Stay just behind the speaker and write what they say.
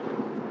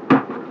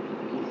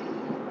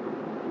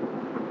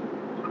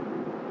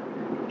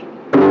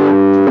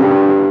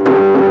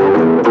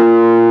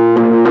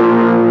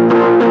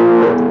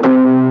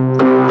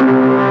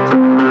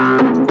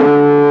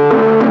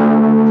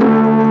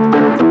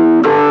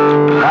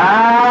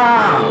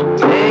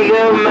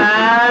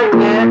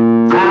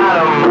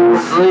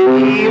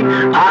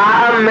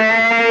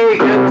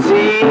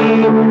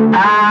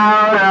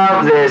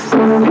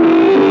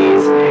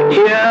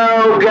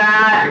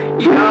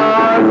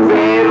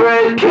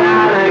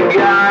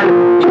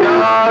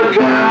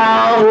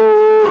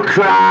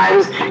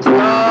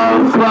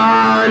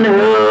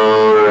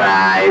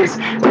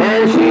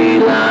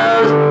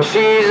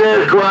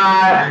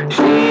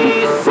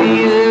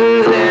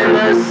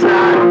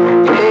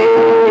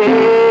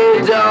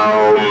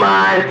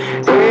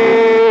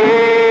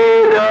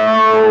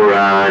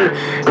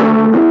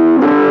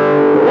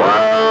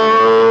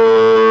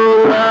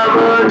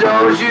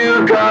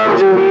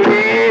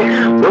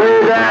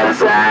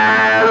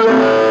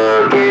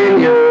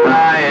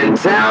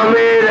tell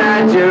me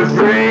that you're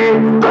free.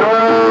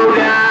 Oh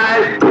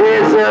God,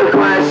 it's a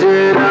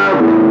question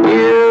of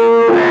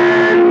you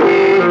and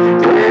me.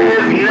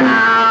 If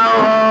now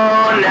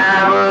or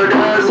never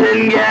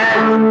doesn't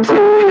get to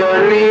your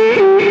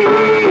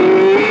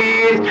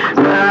knees,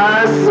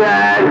 just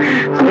said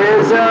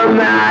it's a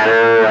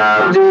matter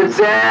of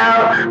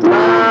detail.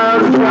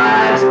 Love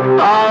tracks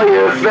all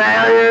your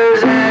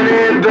failures and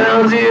it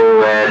builds you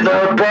with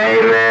a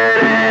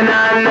pavement. And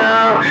I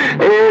know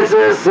it's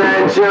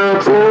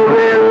essential to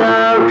be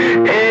loved,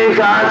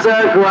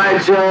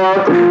 inconsequential.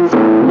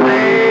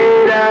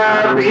 Wait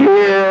up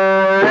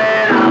here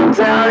and I'll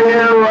tell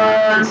you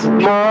once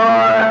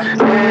more.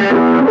 In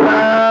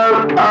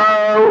love,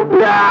 oh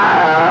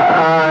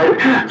God,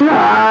 I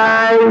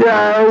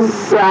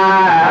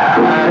decide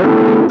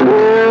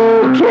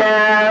you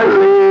can't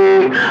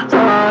leave,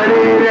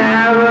 honey,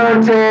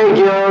 never take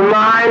your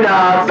mind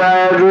off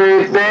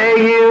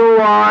everything you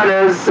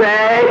wanna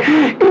say.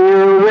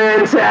 You've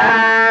been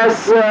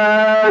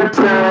taciturn,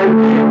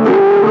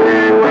 you've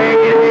been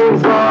waiting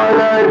for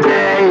the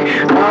day.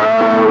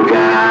 Oh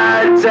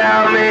God,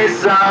 tell me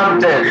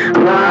something.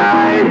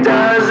 Life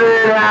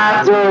doesn't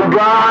have to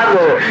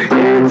bother,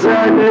 it's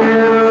a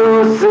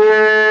nuisance.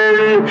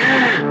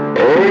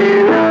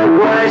 Ain't a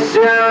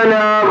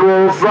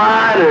questionable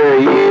fighter.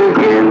 You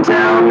can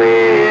tell me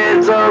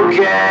it's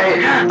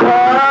okay.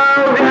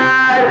 Oh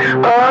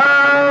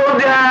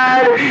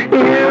God,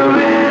 you've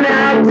been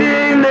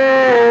acting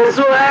this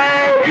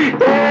way.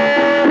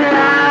 And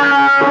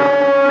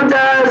how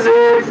does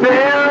it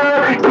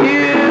feel?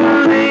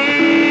 You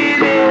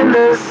lead in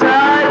the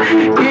sun.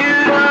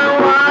 You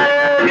don't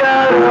wanna go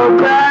to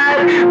bed,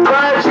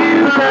 but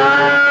you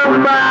love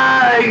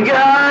my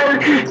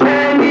gun.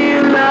 And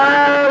you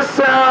love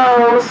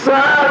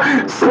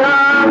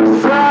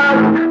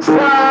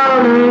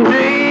some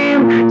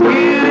dream.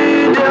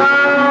 You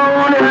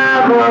don't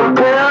have a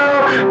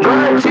pill,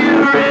 but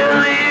you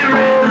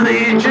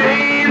really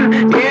dream.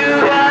 You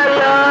got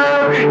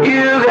love,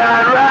 you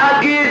got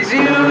rockets,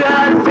 you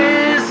got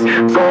fists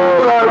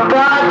full of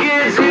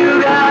buckets,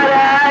 you got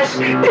ash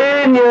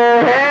in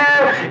your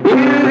hair,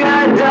 you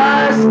got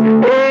dust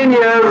in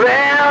your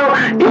veil,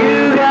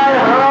 you got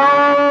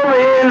home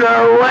in the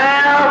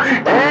well,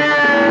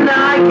 and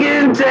I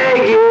can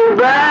take it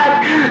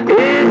back.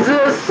 It's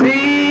a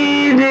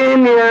seed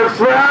in your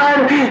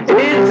front,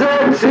 it's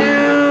a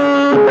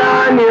tooth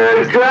on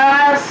your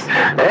grass,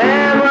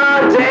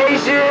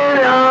 imitation.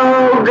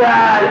 Oh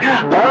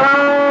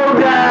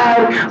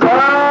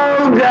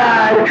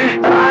God,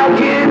 I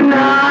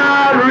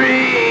cannot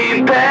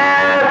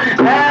repair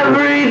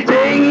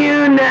everything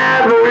you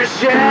never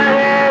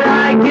shared.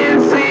 I can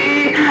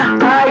see,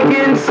 I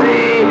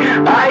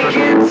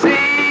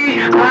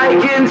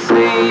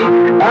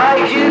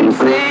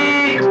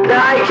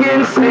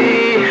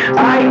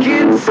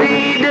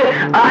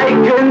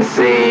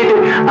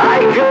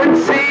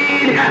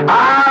concede,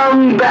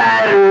 I'm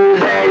better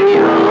than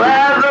you'll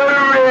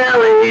ever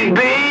really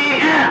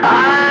be.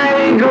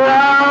 I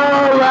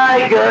grow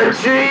like a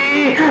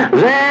tree,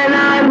 then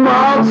I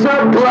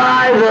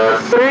multiply the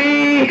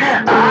 3.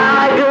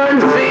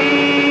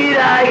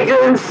 I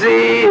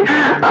concede,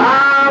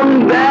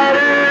 I'm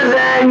better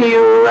than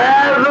you'll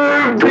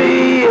ever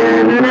be.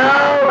 And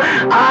no,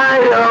 I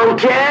don't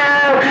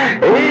care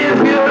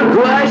if you're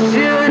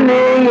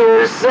questioning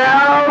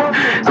yourself.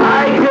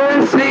 I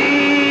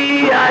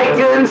concede,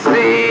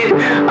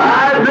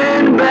 I've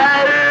been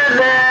better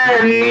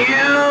than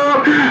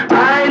you.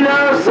 I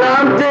know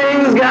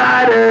something's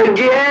gotta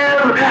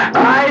give.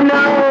 I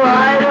know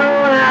I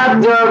don't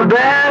have to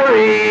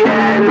bury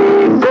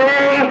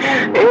anything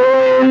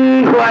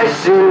in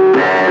question.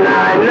 And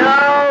I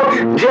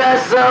know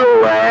just the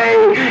way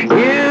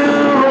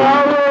you've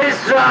always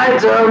tried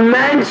to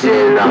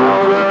mention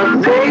all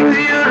the things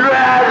you'd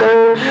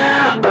rather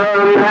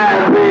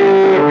have me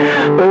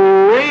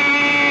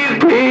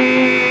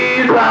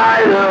repeat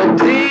by the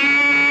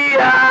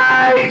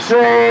DI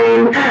train.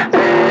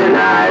 And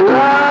I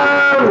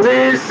love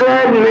this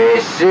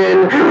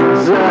admission,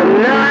 it's a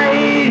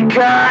night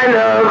kind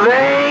of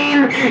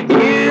vain.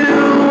 You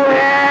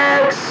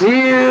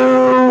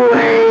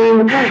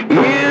Wayne,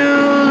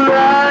 you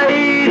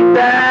light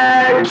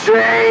that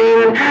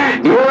train.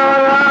 You're a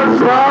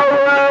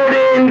forward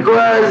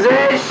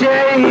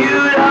inquisition. You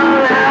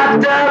don't have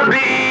to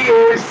be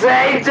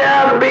insane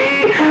to be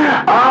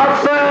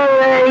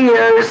offering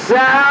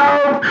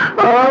yourself.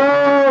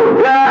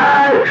 Oh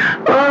God,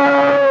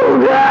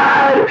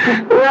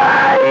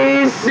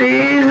 right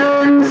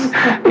seasons.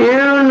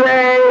 You're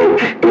late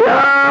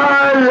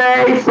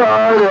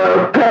for the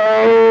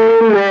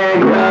payment,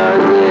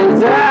 'cause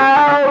it's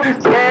out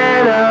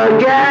and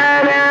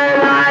again,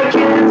 and I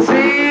can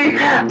see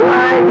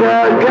like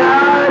a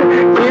gun.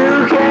 You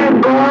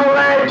can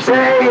bullet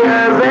train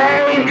your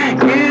vein.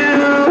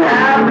 You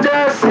have to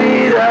see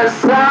the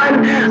sun.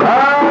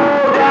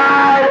 Oh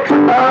God,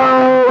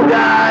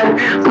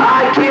 I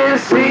can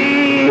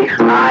see,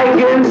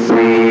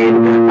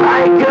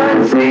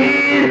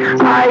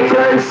 I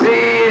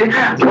concede,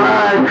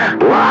 but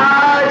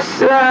watch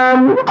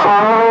them you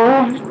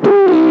all